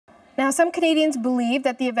Now, some Canadians believe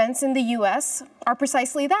that the events in the U.S. are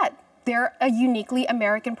precisely that. They're a uniquely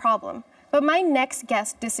American problem. But my next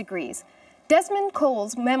guest disagrees. Desmond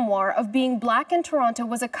Cole's memoir of being Black in Toronto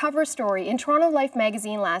was a cover story in Toronto Life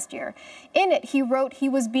magazine last year. In it, he wrote he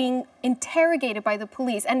was being interrogated by the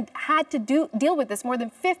police and had to deal with this more than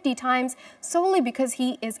 50 times solely because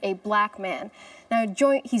he is a Black man. Now,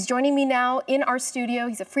 he's joining me now in our studio.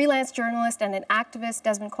 He's a freelance journalist and an activist.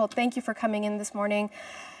 Desmond Cole, thank you for coming in this morning.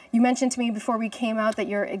 You mentioned to me before we came out that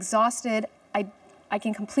you're exhausted. I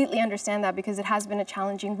can completely understand that because it has been a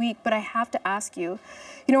challenging week, but I have to ask you,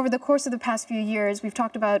 over the course of the past few years, we've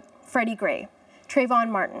talked about Freddie Gray, Trayvon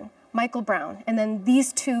Martin, Michael Brown, and then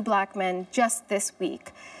these two Black men just this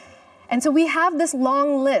week. And so we have this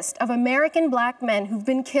long list of American Black men who've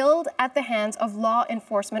been killed at the hands of law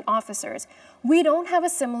enforcement officers. We don't have a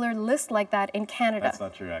similar list like that in Canada. That's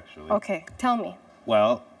not true, actually. Okay, tell me.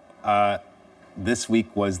 Well, this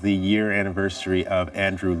week was the year anniversary of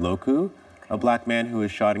Andrew Loku, a Black man who was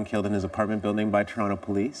shot and killed in his apartment building by Toronto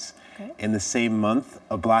police. Okay. In the same month,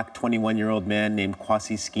 a Black 21-year-old man named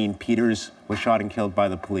Kwasi Skeen Peters was shot and killed by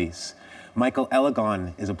the police. Michael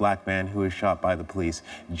Elegon is a Black man who was shot by the police.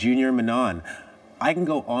 Junior Manon. I can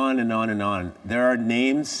go on and on and on. There are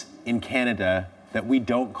names in Canada that we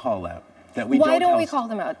don't call out. Why don't we call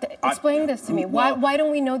them out? Explain this to me. Why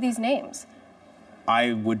don't we know these names?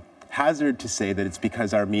 I would hazard to say that it's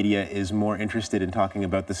because our media is more interested in talking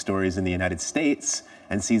about the stories in the United States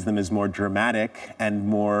and sees them as more dramatic and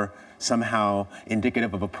more somehow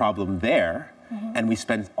indicative of a problem there. Mm-hmm. And we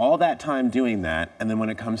spend all that time doing that, and then when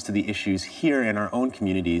it comes to the issues here in our own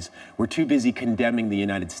communities, we're too busy condemning the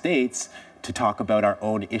United States to talk about our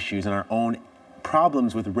own issues and our own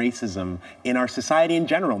problems with racism in our society in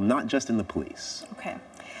general, not just in the police. Okay.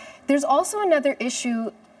 There's also another issue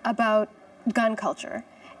about gun culture.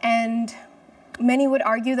 And many would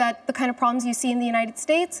argue that the kind of problems you see in the United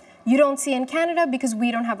States, you don't see in Canada because we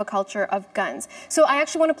don't have a culture of guns. So I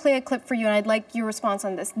actually want to play a clip for you, and I'd like your response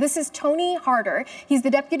on this. This is Tony Harder. He's the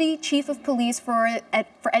Deputy Chief of Police for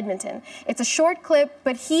Edmonton. It's a short clip,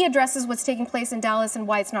 but he addresses what's taking place in Dallas and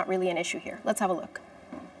why it's not really an issue here. Let's have a look.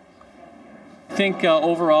 I think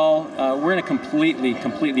overall, we're in a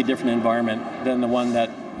completely different environment than the one that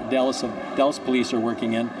Dallas police are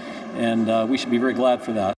working in. And we should be very glad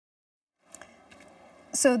for that.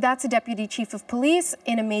 So that's a Deputy Chief of Police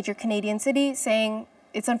in a major Canadian city saying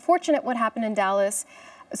it's unfortunate what happened in Dallas.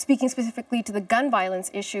 Speaking specifically to the gun violence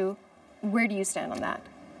issue, where do you stand on that?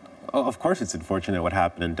 Oh, of course it's unfortunate what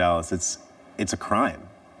happened in Dallas. It's a crime.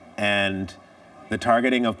 And the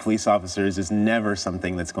targeting of police officers is never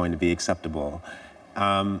something that's going to be acceptable.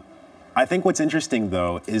 I think what's interesting,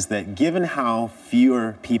 though, is that given how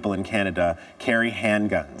fewer people in Canada carry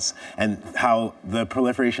handguns and how the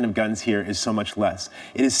proliferation of guns here is so much less,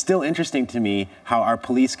 it is still interesting to me how our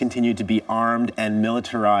police continue to be armed and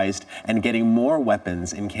militarized and getting more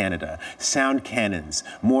weapons in Canada. Sound cannons,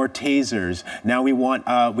 more tasers. Now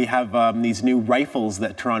we have these new rifles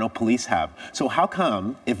that Toronto police have. So how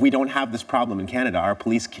come, if we don't have this problem in Canada, our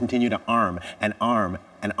police continue to arm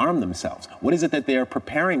themselves? What is it that they are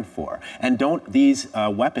preparing for? And don't these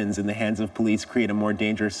weapons in the hands of police create a more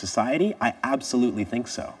dangerous society? I absolutely think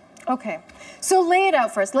so. Okay, so lay it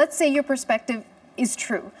out for us. Let's say your perspective is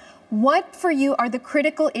true. What for you are the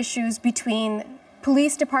critical issues between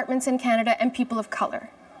police departments in Canada and people of color?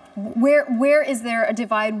 Where is there a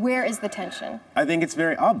divide? Where is the tension? I think it's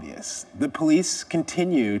very obvious. The police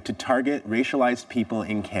continue to target racialized people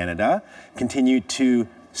in Canada, continue to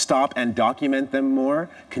stop and document them more,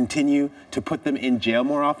 continue to put them in jail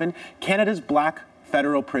more often. Canada's Black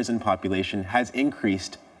federal prison population has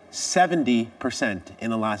increased 70% in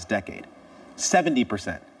the last decade.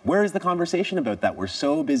 70%. Where is the conversation about that? We're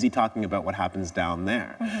so busy talking about what happens down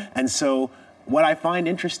there. Mm-hmm. And so what I find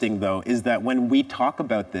interesting, though, is that when we talk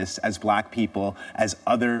about this as Black people, as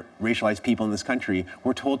other racialized people in this country,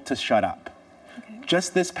 we're told to shut up. Okay.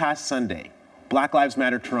 Just this past Sunday, Black Lives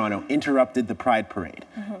Matter Toronto interrupted the Pride Parade.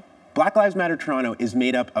 Mm-hmm. Black Lives Matter Toronto is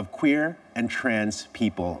made up of queer and trans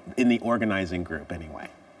people in the organizing group anyway,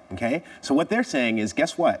 okay? So what they're saying is,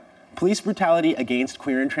 guess what? Police brutality against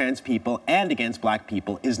queer and trans people and against Black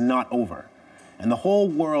people is not over. And the whole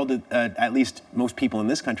world, at least most people in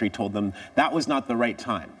this country, told them that was not the right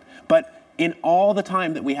time. But in all the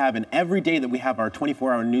time that we have, and every day that we have our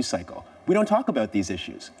 24-hour news cycle, we don't talk about these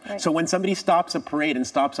issues. Right. So when somebody stops a parade and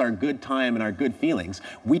stops our good time and our good feelings,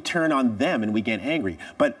 we turn on them and we get angry.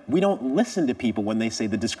 But we don't listen to people when they say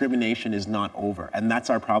the discrimination is not over. And that's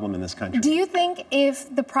our problem in this country. Do you think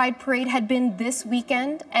if the Pride Parade had been this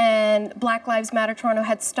weekend and Black Lives Matter Toronto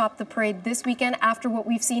had stopped the parade this weekend, after what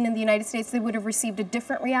we've seen in the United States, they would have received a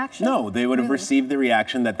different reaction? No, they would have received the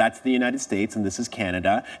reaction that that's the United States and this is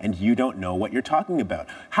Canada and you don't know what you're talking about.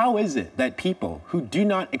 How is it that people who do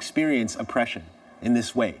not experience oppression in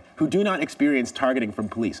this way, who do not experience targeting from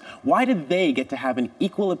police, why do they get to have an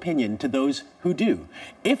equal opinion to those who do?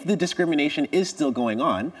 If the discrimination is still going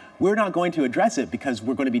on, we're not going to address it because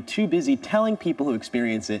we're going to be too busy telling people who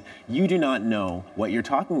experience it, you do not know what you're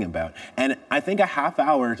talking about. And I think a half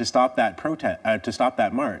hour to stop that to stop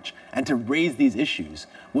that march and to raise these issues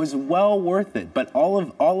was well worth it. But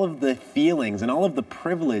all of the feelings and all of the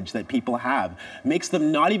privilege that people have makes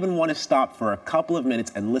them not even want to stop for a couple of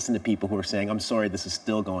minutes and listen to people who are saying, I'm sorry, this is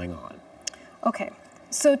still going on. Okay.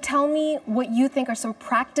 So tell me what you think are some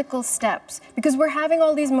practical steps, because we're having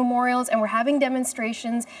all these memorials and we're having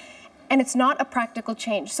demonstrations and it's not a practical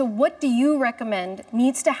change. So what do you recommend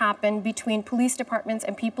needs to happen between police departments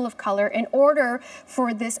and people of color in order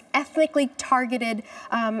for this ethnically targeted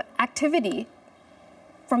activity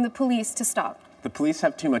from the police to stop? The police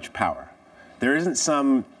have too much power. There isn't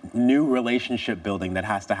some new relationship building that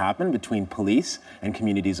has to happen between police and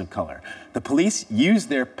communities of color. The police use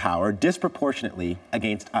their power disproportionately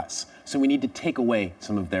against us. So we need to take away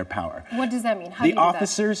some of their power. What does that mean? How do you do the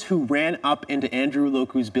officers who ran up into Andrew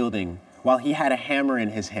Loku's building while he had a hammer in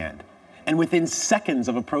his hand, and within seconds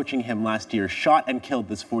of approaching him last year, shot and killed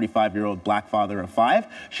this 45-year-old black father of 5,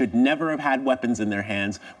 should never have had weapons in their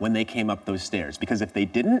hands when they came up those stairs. Because if they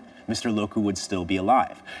didn't, Mr. Loku would still be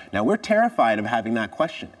alive. Now, we're terrified of having that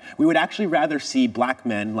question. We would actually rather see black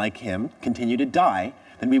men like him continue to die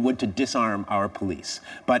than we would to disarm our police.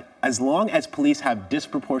 But as long as police have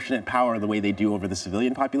disproportionate power the way they do over the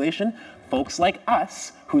civilian population, folks like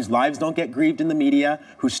us, whose lives don't get grieved in the media,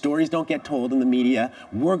 whose stories don't get told in the media,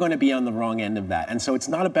 we're going to be on the wrong end of that. And so it's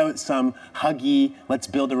not about some huggy, let's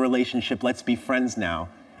build a relationship, let's be friends now.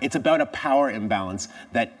 It's about a power imbalance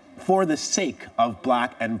that, for the sake of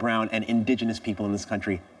black and brown and indigenous people in this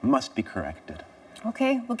country, must be corrected.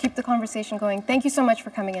 Okay, we'll keep the conversation going. Thank you so much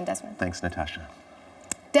for coming in, Desmond. Thanks, Natasha.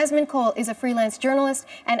 Desmond Cole is a freelance journalist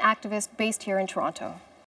and activist based here in Toronto.